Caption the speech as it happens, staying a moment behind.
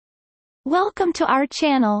Welcome to our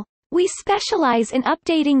channel. We specialize in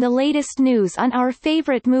updating the latest news on our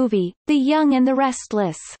favorite movie, The Young and the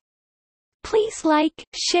Restless. Please like,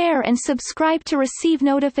 share and subscribe to receive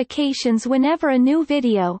notifications whenever a new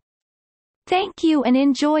video. Thank you and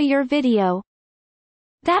enjoy your video.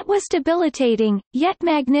 That was debilitating, yet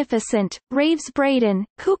magnificent, raves Braeden,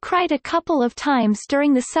 who cried a couple of times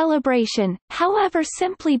during the celebration, however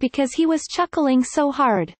simply because he was chuckling so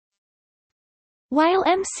hard. While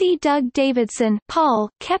MC Doug Davidson, Paul,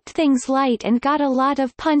 kept things light and got a lot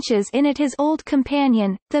of punches in at his old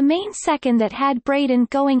companion, the main second that had Braeden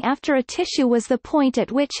going after a tissue was the point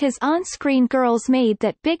at which his on-screen girls made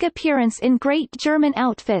that big appearance in great German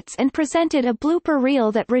outfits and presented a blooper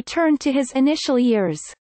reel that returned to his initial years.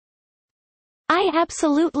 I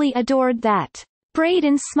absolutely adored that.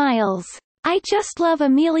 Braeden smiles. I just love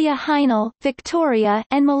Amelia Heinel, Victoria,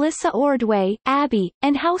 and Melissa Ordway, Abby,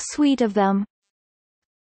 and how sweet of them.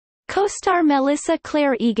 Co-star Melissa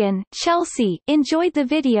Claire Egan, Chelsea, enjoyed the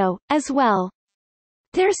video, as well.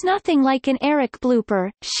 There's nothing like an Eric blooper,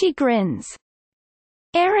 she grins.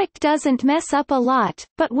 Eric doesn't mess up a lot,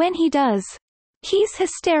 but when he does, he's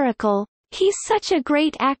hysterical. He's such a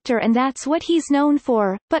great actor and that's what he's known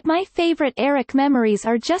for, but my favorite Eric memories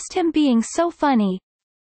are just him being so funny.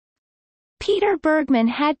 Peter Bergman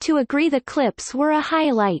had to agree the clips were a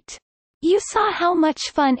highlight. You saw how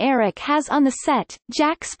much fun Eric has on the set,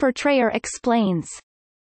 Jack's portrayer explains.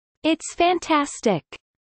 It's fantastic.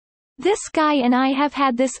 This guy and I have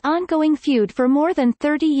had this ongoing feud for more than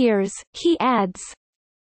 30 years, he adds.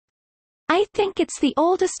 I think it's the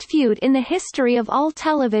oldest feud in the history of all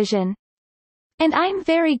television. And I'm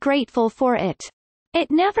very grateful for it.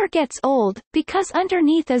 It never gets old, because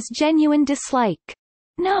underneath is genuine dislike.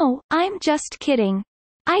 No, I'm just kidding.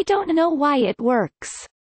 I don't know why it works.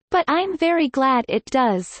 But I'm very glad it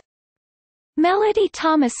does. Melody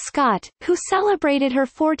Thomas Scott, who celebrated her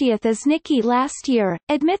 40th as Nikki last year,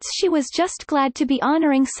 admits she was just glad to be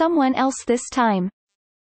honoring someone else this time.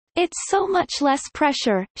 It's so much less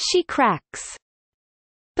pressure, she cracks.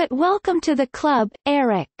 But welcome to the club,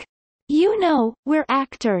 Eric. You know, we're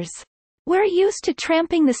actors. We're used to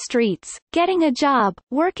tramping the streets, getting a job,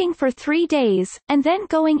 working for 3 days, and then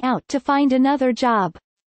going out to find another job.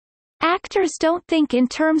 Actors don't think in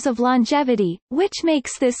terms of longevity, which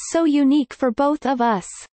makes this so unique for both of us.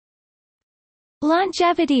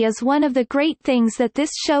 Longevity is one of the great things that this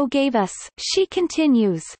show gave us, she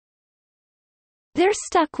continues. They're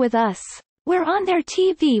stuck with us. We're on their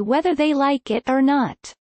TV whether they like it or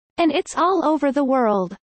not. And it's all over the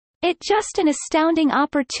world. It's just an astounding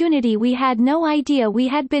opportunity we had no idea we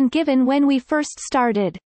had been given when we first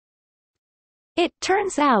started. It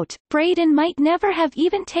turns out, Braeden might never have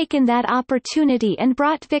even taken that opportunity and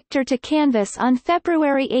brought Victor to canvas on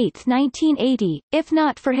February 8, 1980, if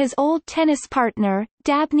not for his old tennis partner,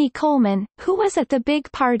 Dabney Coleman, who was at the big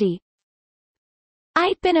party.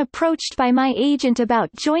 I'd been approached by my agent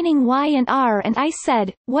about joining Y&R and I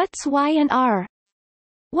said, "What's Y&R?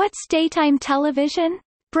 What's daytime television?"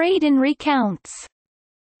 Braeden recounts.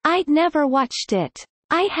 I'd never watched it.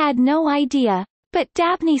 I had no idea. But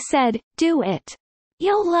Dabney said, "Do it.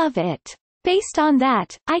 You'll love it." Based on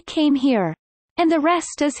that, I came here. And the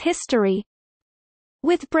rest is history.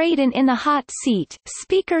 With Braeden in the hot seat,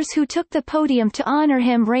 speakers who took the podium to honor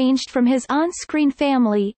him ranged from his on-screen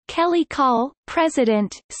family, Kelly Call,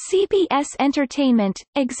 President, CBS Entertainment,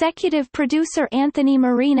 Executive Producer Anthony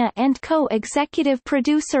Marina and Co-Executive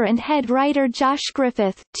Producer and Head Writer Josh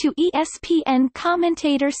Griffith, to ESPN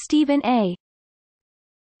commentator Stephen A.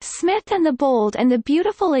 Smith and the Bold and the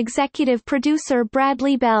Beautiful executive producer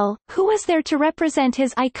Bradley Bell, who was there to represent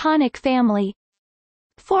his iconic family.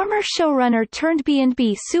 Former showrunner turned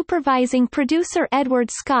B&B supervising producer Edward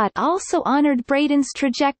Scott also honored Braeden's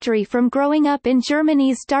trajectory from growing up in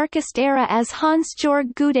Germany's darkest era as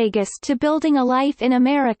Hans-Georg Gudegus to building a life in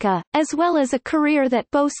America, as well as a career that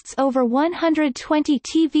boasts over 120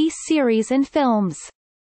 TV series and films.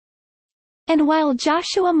 And while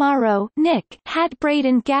Joshua Morrow, Nick, had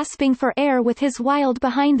Braeden gasping for air with his wild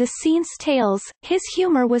behind-the-scenes tales, his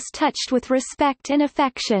humor was touched with respect and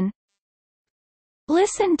affection.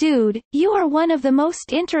 Listen dude, you are one of the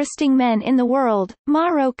most interesting men in the world,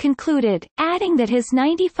 Morrow concluded, adding that his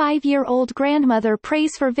 95-year-old grandmother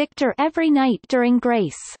prays for Victor every night during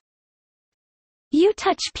Grace. You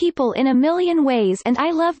touch people in a million ways and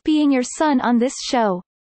I love being your son on this show.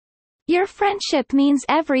 Your friendship means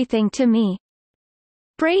everything to me.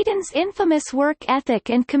 Braeden's infamous work ethic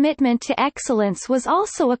and commitment to excellence was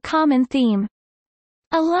also a common theme.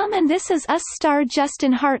 alum, and This Is Us star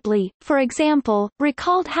Justin Hartley, for example,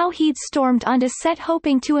 recalled how he'd stormed onto set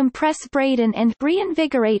hoping to impress Braeden and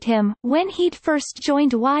reinvigorate him when he'd first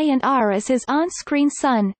joined Y&R as his on-screen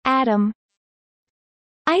son, Adam.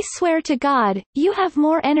 "I swear to God, you have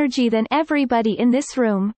more energy than everybody in this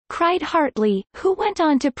room," cried Hartley, who went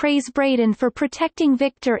on to praise Braeden for protecting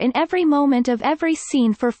Victor in every moment of every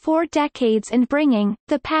scene for 4 decades and bringing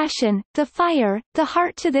the passion, the fire, the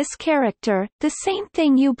heart to this character, the same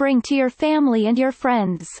thing you bring to your family and your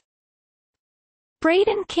friends.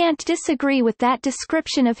 Braeden can't disagree with that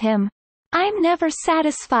description of him. "I'm never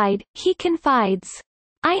satisfied," he confides.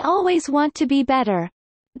 "I always want to be better.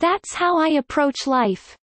 That's how I approach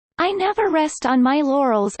life. I never rest on my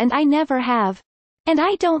laurels and I never have. And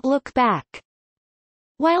I don't look back."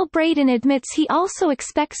 While Braeden admits he also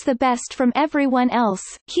expects the best from everyone else,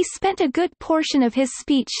 he spent a good portion of his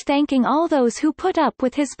speech thanking all those who put up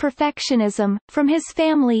with his perfectionism, from his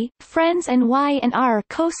family, friends and Y&R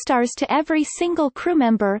co-stars to every single crew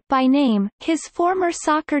member by name, his former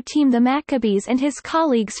soccer team the Maccabees and his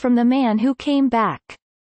colleagues from The Man Who Came Back.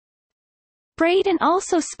 Braeden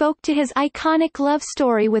also spoke to his iconic love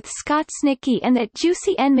story with Scott's Nikki and that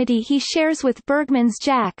juicy enmity he shares with Bergman's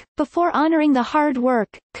Jack, before honoring the hard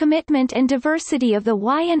work, commitment and diversity of the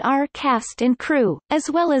Y&R cast and crew,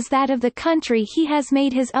 as well as that of the country he has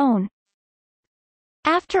made his own.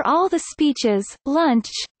 After all the speeches,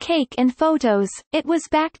 lunch, cake and photos, it was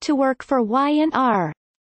back to work for Y&R.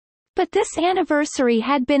 But this anniversary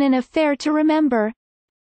had been an affair to remember.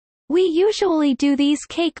 "We usually do these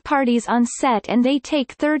cake parties on set and they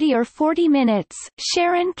take 30 or 40 minutes,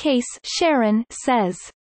 Sharon says.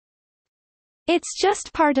 "It's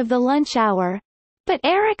just part of the lunch hour. But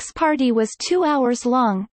Eric's party was 2 hours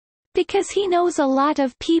long. Because he knows a lot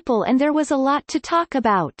of people and there was a lot to talk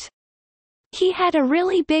about. He had a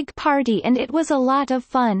really big party and it was a lot of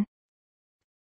fun."